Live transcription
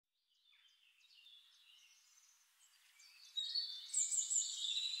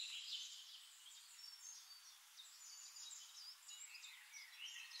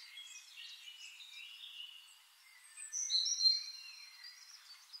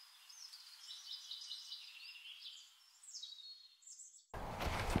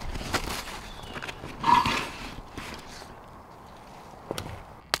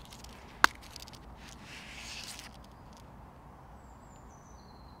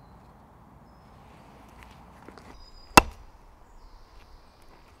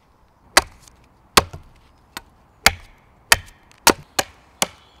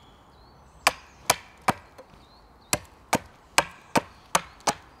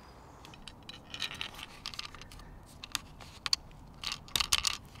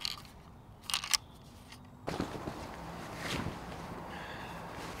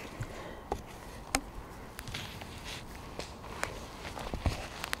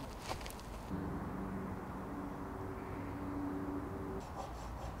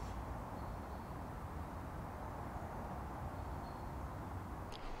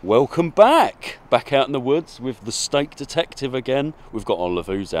Welcome back out in the woods with the steak detective again. We've got our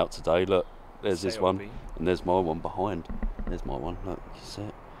lavvus out today. Look, there's this one, and there's my one behind. There's my one. Look, you see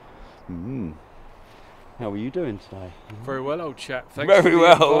it? How are you doing today? Very well, old chap. Thanks very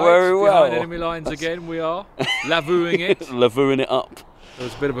well. Behind enemy lines again, we are lavvuing it. Lavvuing it up. There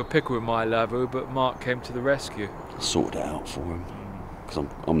was a bit of a pickle with my lavvu, but Mark came to the rescue. Sorted it out for him because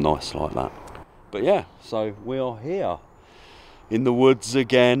I'm nice like that. But yeah, so we are here in the woods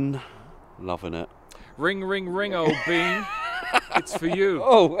again, loving it. Ring, ring, ring, old bean. It's for you.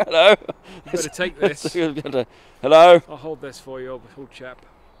 Oh, hello. You better take this. Hello. I'll hold this for you, old chap.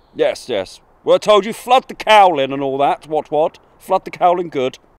 Yes. Well, I told you, flood the cowling and all that. What? Flood the cowling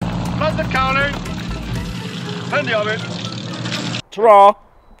good. Flood the cowling. Plenty of it. Ta-ra.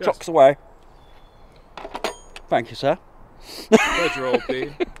 Yes. Chocks away. Thank you, sir. Pleasure, old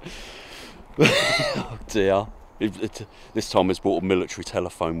bean. Oh dear. This time he's brought a military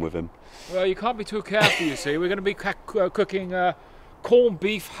telephone with him. Well, you can't be too careful, you see. We're going to be cooking corned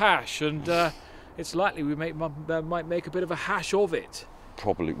beef hash, and it's likely we might make a bit of a hash of it.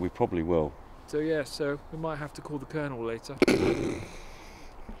 We probably will. So yeah, we might have to call the Colonel later.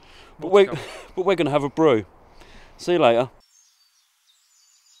 But we're going to have a brew. See you later.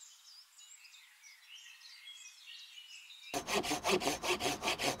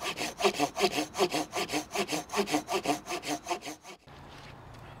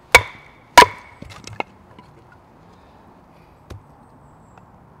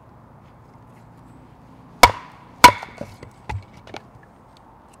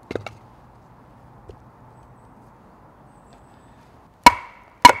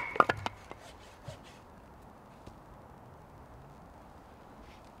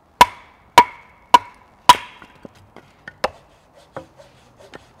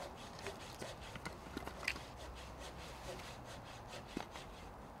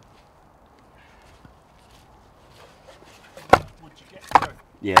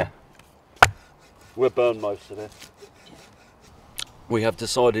 Yeah, we'll burn most of it. We have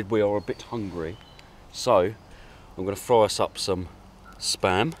decided we are a bit hungry, so I'm going to fry us up some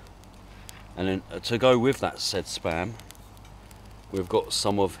spam, and then to go with that said spam, we've got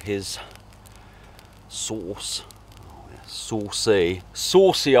some of his sauce. Oh, yeah,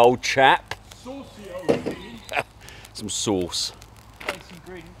 saucy old chap. Saucy old bean. Some sauce. Basic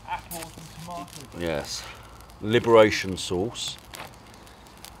ingredient, apples and tomatoes. Yes, liberation sauce.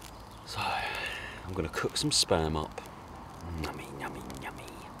 So, I'm going to cook some spam up. Yummy.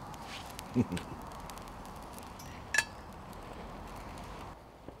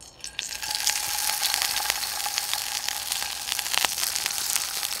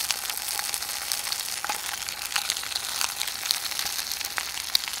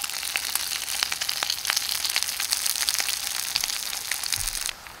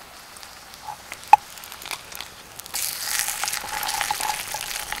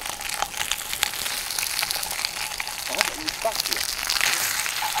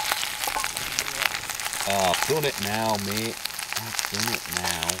 I've done it now, mate. I've done it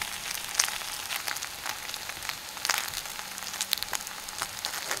now.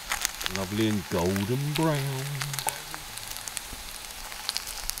 Lovely and golden brown.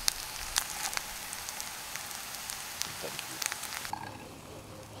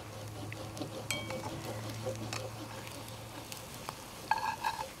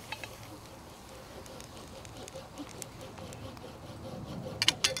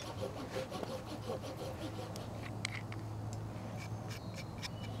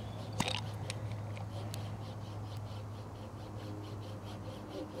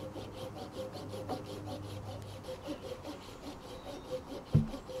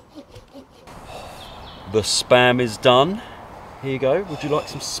 The spam is done. Here you go. Would you like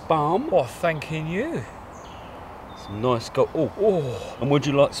some spam? Oh, thanking you. Some nice Oh. And would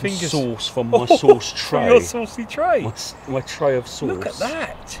you like some sauce from my sauce tray? From your saucy tray. My tray of sauce. Look at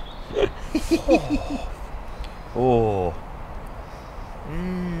that. Oh.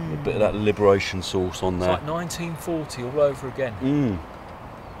 A bit of that liberation sauce on there. It's like 1940 all over again.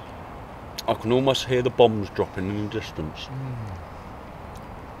 I can almost hear the bombs dropping in the distance.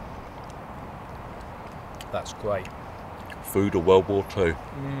 That's great. Food of World War II.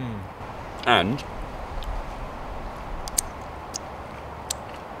 And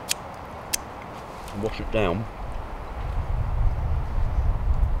wash it down.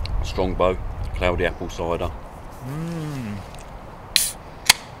 Strongbow, cloudy apple cider.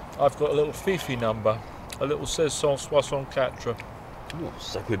 I've got a little Fifi number. A little 1664. Oh,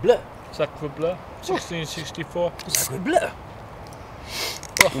 sacre bleu. Sacre bleu. 1664. Sacre bleu.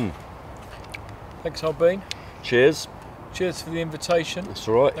 Thanks, Albane. Cheers. Cheers for the invitation. That's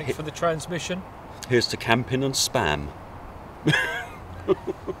all right. Thanks for the transmission. Here's to camping and spam.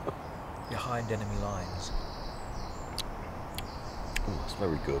 Behind enemy lines. Oh, that's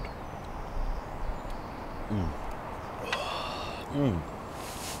very good.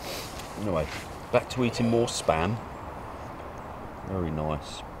 Anyway, back to eating more spam. Very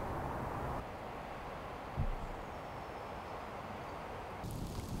nice.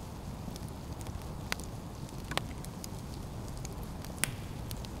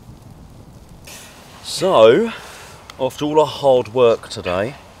 So, after all our hard work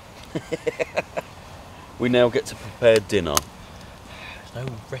today, we now get to prepare dinner. There's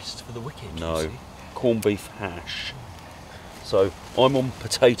no rest for the wicked. No, corned beef hash. So, I'm on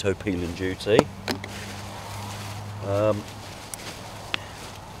potato peeling duty. And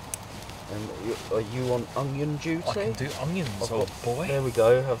are you on onion duty? I can do onions, old boy. There we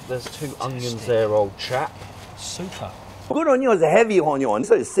go. There's 2 onions there, old chap. Super. Good onion is a heavy onion,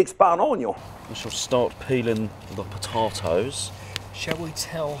 so it's 6 pound onion. We shall start peeling the potatoes. Shall we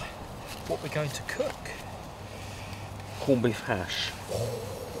tell what we're going to cook? Corned beef hash.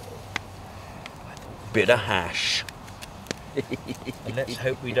 Bit of hash. And let's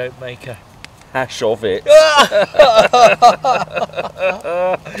hope we don't make a Hash of it.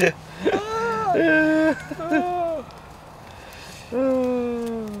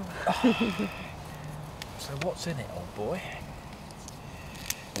 So what's in it, old boy?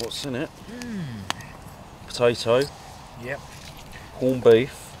 What's in it? Potato, Yep. corned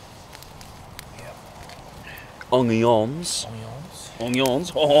beef, Yep. onions, Onions.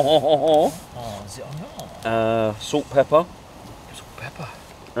 onions, Oh, is it onion? salt, pepper, Salt, pepper.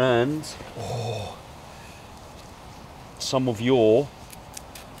 and some of your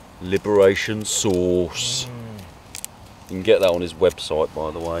liberation sauce. You can get that on his website,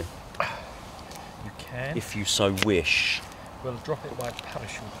 by the way, You can. if you so wish. We'll drop it by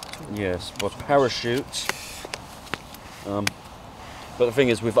parachute. Yes, by parachute. But the thing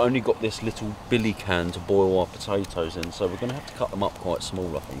is, we've only got this little billy can to boil our potatoes in, so we're going to have to cut them up quite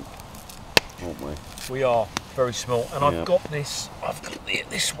small, I think, aren't we? We are very small, and Yeah. I've got this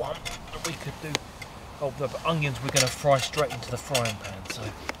this one that we could do. Oh, the onions we're going to fry straight into the frying pan, so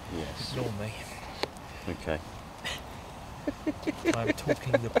Yes. ignore me. Okay. I'm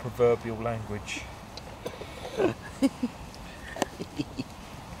talking the proverbial language.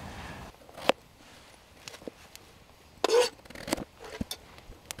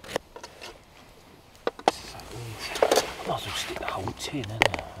 Might as well stick the whole tin in there.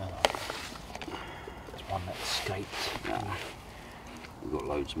 There's one that escaped. Nah. We've got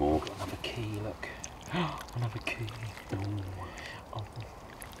loads more. Got another key, look. Another key. Oh.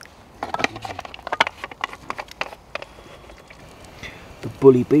 The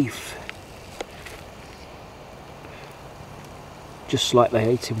bully beef. Just like they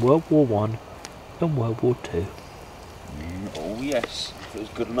ate in World War I and World War II. Oh yes, if it was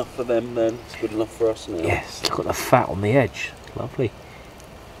good enough for them then, it's good enough for us now. Yes, look at the fat on the edge. Lovely.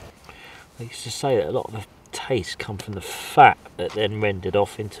 They used to say that a lot of the taste come from the fat that then rendered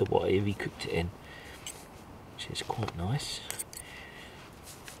off into whatever you cooked it in, which is quite nice.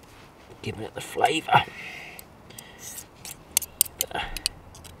 Giving it the flavour.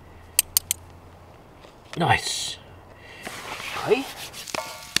 Nice. Okay.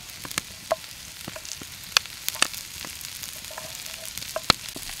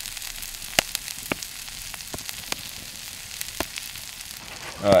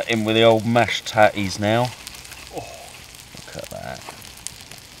 Alright, in with the old mashed tatties now. Oh, look at that.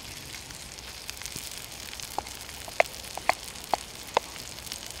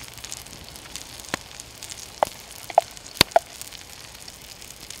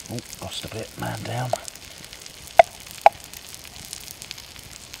 Oh, lost a bit, man down.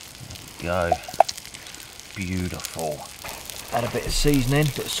 There we go. Beautiful. Add a bit of seasoning, a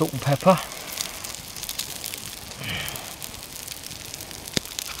bit of salt and pepper.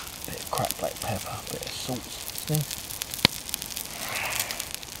 Bit of cracked black pepper, bit of salt.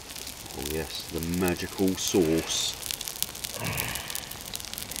 Oh yes, the magical sauce.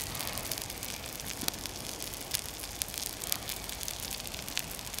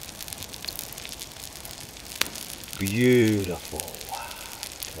 Beautiful.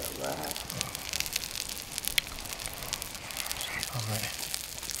 Look at that. Alright.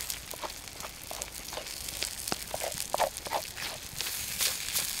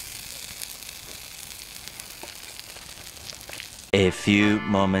 A few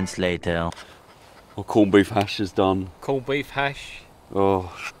moments later. Our corned beef hash is done. Corned beef hash.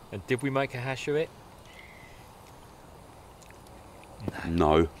 Oh, And did we make a hash of it?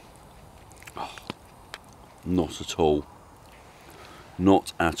 no. Oh, not at all.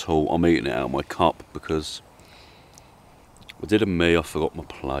 Not at all. I'm eating it out of my cup because I did a me, I forgot my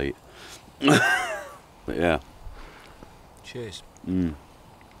plate. But yeah. Cheers.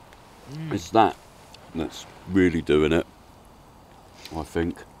 It's that that's really doing it, I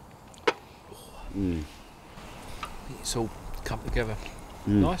think. It's all come together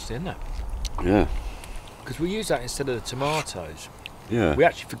nicely, isn't it? Yeah. Because we use that instead of the tomatoes. Yeah. We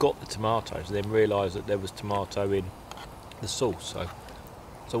actually forgot the tomatoes and then realised that there was tomato in the sauce.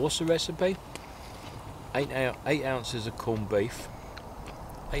 So what's the recipe? 8 ounces of corned beef,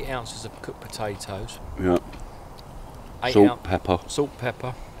 8 ounces of cooked potatoes. Yeah. Salt,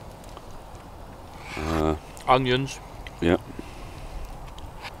 Pepper. Onions. Yeah.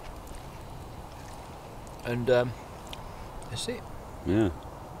 And that's it. Yeah.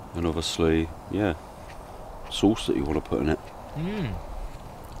 And obviously, yeah, sauce that you want to put in it.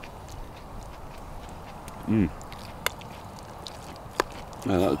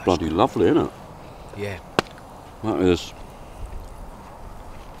 Yeah, that's bloody lovely, isn't it? Yeah. That is.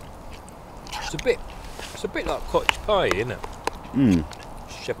 It's a bit like cottage pie, isn't it?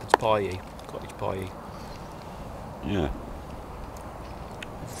 Shepherd's pie, cottage pie. Yeah.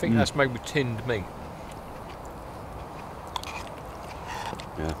 I think that's made with tinned meat.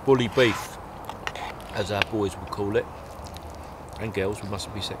 Yeah. Bully beef, as our boys would call it. And girls, we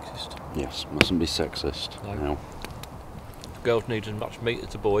mustn't be sexist. Yes, mustn't be sexist. No. Girls need as much meat as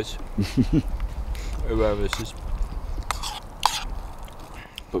the boys. Whoever this is.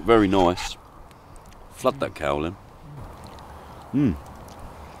 But very nice. Flood that cowlin. Yeah.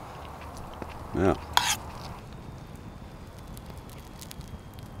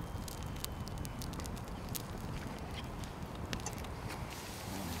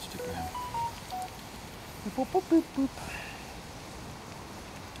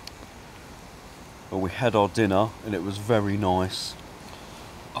 Well, we had our dinner and it was very nice.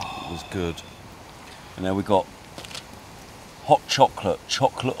 Oh, it was good. And then we got hot chocolate,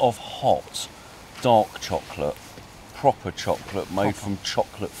 chocolate of hot, dark chocolate, proper chocolate made from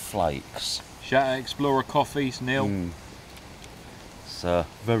chocolate flakes. Shout out Explorer Coffees, Neil. It's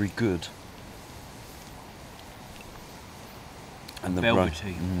very good. And the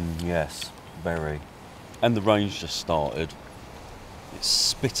velvety. Yes, very. And the rain's just started. It's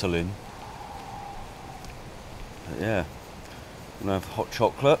spittling. But yeah, I'm gonna have hot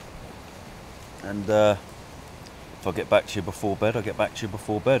chocolate. And if I get back to you before bed, I'll get back to you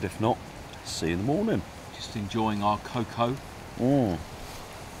before bed. If not, see you in the morning. Just enjoying our cocoa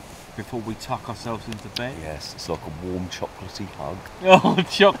before we tuck ourselves into bed. Yes, it's like a warm chocolatey hug. Oh,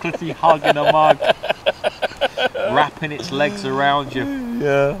 chocolatey hug in a mug. Wrapping its legs around you.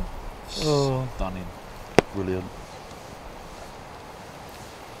 Yeah. Stunning. Brilliant.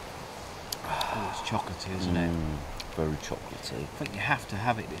 Oh, it's chocolatey, isn't it? Very chocolatey. I think you have to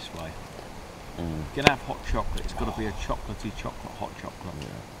have it this way. If you're going to have hot chocolate, it's got to be a chocolatey chocolate, hot chocolate. Yeah.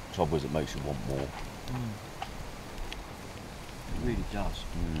 Trouble is, it makes you want more. It really does.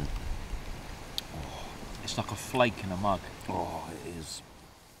 It's like a flake in a mug. Oh, it is.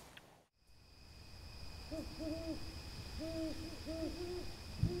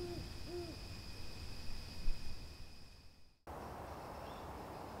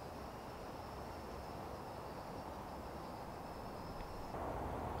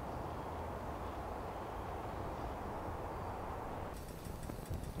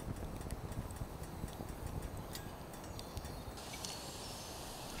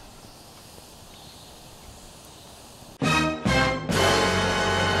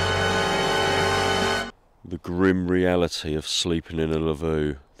 The grim reality of sleeping in a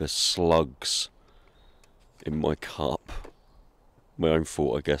lavvu. There's slugs in my cup. My own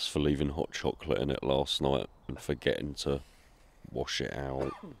fault, I guess, for leaving hot chocolate in it last night and forgetting to wash it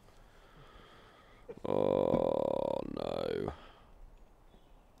out. Oh no.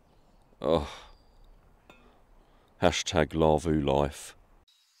 Oh. Hashtag lavvu life.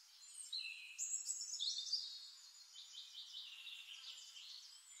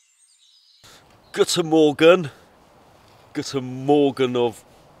 Guten Morgen. Guten Morgen of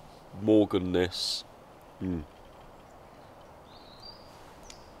Morganness.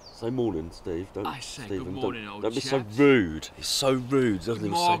 Say morning, Steve. Don't, I say Stephen, good morning, old don't be so chaps. rude. He's so rude. Doesn't Good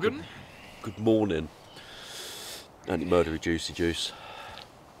even say morgen. good morning. Anti-murdery juicy juice.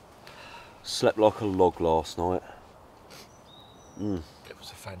 Slept like a log last night. It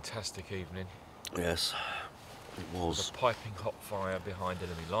was a fantastic evening. Yes, it There was was. a piping hot fire behind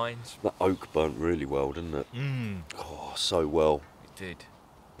enemy lines. That oak burnt really well, didn't it? Oh, so well. It did.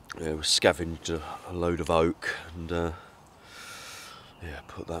 Yeah, we scavenged a load of oak and yeah,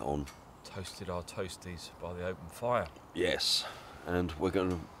 put that on. Toasted our toasties by the open fire. Yes, and we're going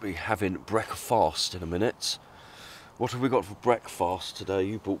to be having breakfast in a minute. What have we got for breakfast today?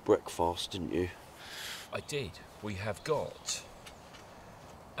 You bought breakfast, didn't you? I did. We have got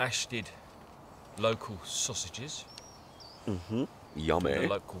Ashted local sausages. Yummy. From the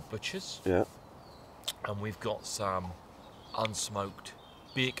local butchers. Yeah. And we've got some unsmoked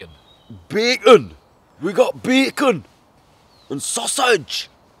bacon. Bacon! We got bacon! And sausage!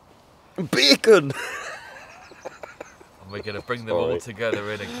 And bacon! And we're going to bring them all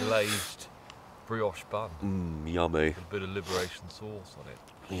together in a glazed brioche bun. Yummy. With a bit of liberation sauce on it.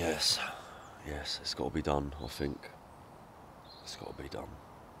 Yes. Yes, it's got to be done, I think. It's got to be done.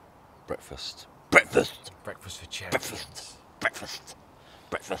 Breakfast. Breakfast! Breakfast for champions. Breakfast!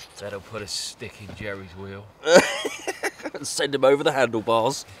 Breakfast! That'll put a stick in Jerry's wheel. And send him over the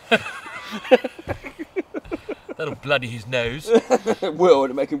handlebars. That'll bloody his nose. It will,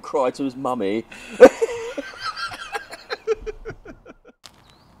 and make him cry to his mummy.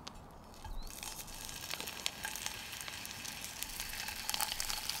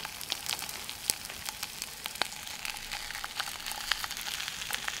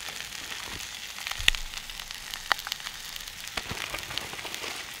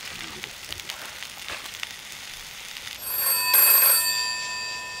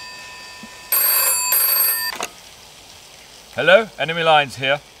 Hello, enemy lines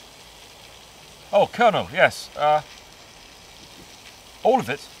here. Oh, Colonel, yes. All of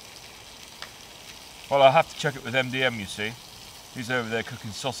it? Well, I'll have to check it with MDM, you see. He's over there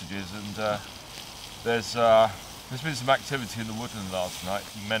cooking sausages, and there's been some activity in the woodland last night.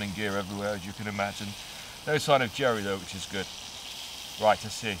 Men and gear everywhere, as you can imagine. No sign of Jerry, though, which is good. Right, I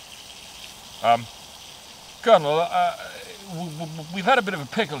see. Colonel, we've had a bit of a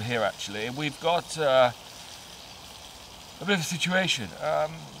pickle here, actually. We've got a bit of a situation.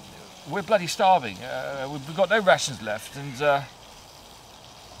 We're bloody starving. We've got no rations left, and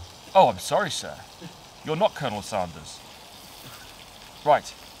oh, I'm sorry, sir. You're not Colonel Sanders.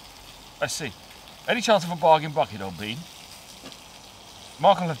 Right. I see. Any chance of a bargain bucket, old bean?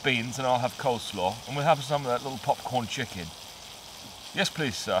 Mark will have beans, and I'll have coleslaw, and we'll have some of that little popcorn chicken. Yes,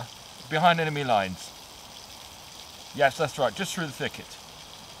 please, sir. Behind enemy lines. Yes, that's right. Just through the thicket.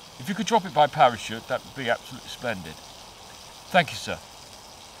 If you could drop it by parachute, that would be absolutely splendid. Thank you, sir.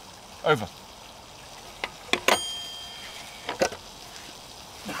 Over.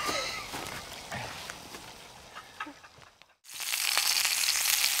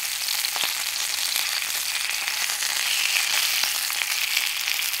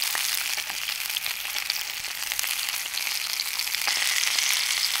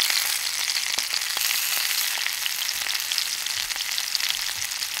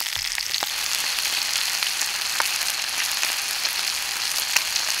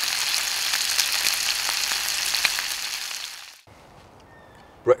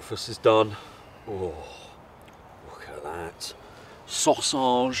 Breakfast is done. Oh, look at that.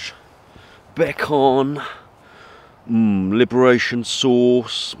 Sausage, bacon, liberation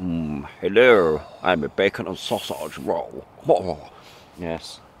sauce. Hello, I'm a bacon and sausage roll. Oh,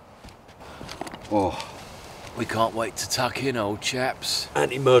 yes. Oh, We can't wait to tuck in, old chaps.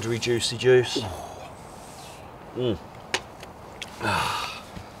 anti-murdery juicy juice.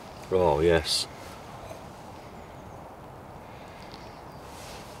 Oh, yes.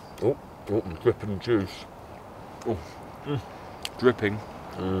 Oh, dripping juice. Oh, Dripping.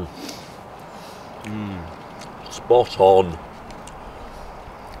 spot on.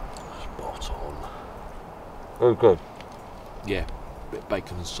 Spot on. Oh, good. Yeah, bit of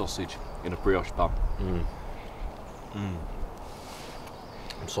bacon and sausage in a brioche bun. And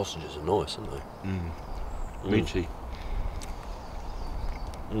sausages are nice, aren't they? Meaty.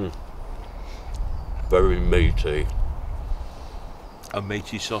 Very meaty. A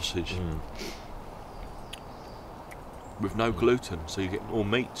meaty sausage. With no gluten, so you get more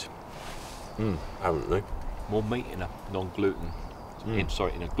meat. Apparently. More meat in a non-gluten. In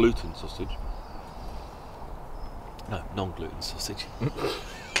a gluten sausage. No, non-gluten sausage.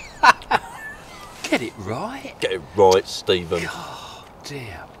 Get it right. Get it right, Stephen. Oh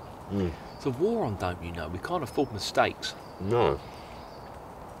dear. It's a war on, don't you know? We can't afford mistakes. No.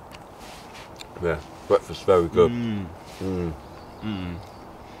 Yeah, breakfast very good.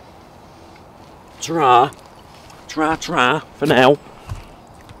 Tra for now.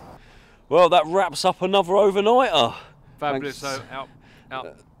 Well, that wraps up another overnighter. Fabulous. So out.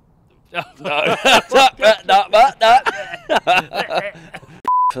 If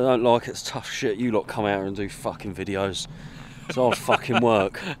I don't like it's tough shit. You lot come out and do fucking videos. It's hard fucking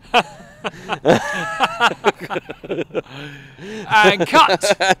work. And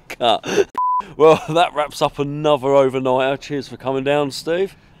cut. Cut. Well, that wraps up another overnighter. Cheers for coming down,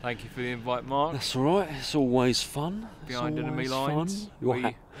 Steve. Thank you for the invite, Mark. That's all right. It's always fun. Behind enemy lines,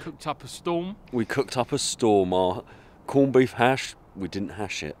 We cooked up a storm. We cooked up a storm. Our corned beef hash. We didn't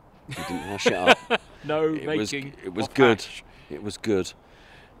hash it. We didn't hash it up. No It making. was of good. hash. It was good.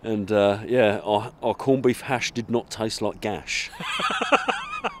 And yeah, our corned beef hash did not taste like gash.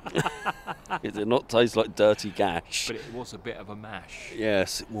 It did not taste like dirty gash. But it was a bit of a mash.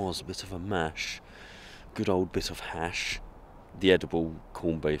 Yes, it was a bit of a mash. Good old bit of hash. The edible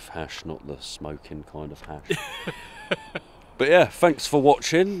corned beef hash, not the smoking kind of hash. But yeah, thanks for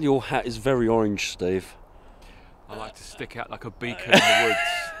watching. Your hat is very orange, Steve. I like to stick out like a beacon in the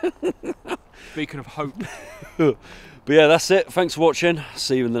woods. Beacon of hope. But yeah, that's it. Thanks for watching.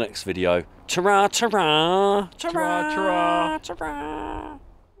 See you in the next video. Ta-ra, ta-ra, ta-ra, Ta-ra, ta-ra. ta-ra.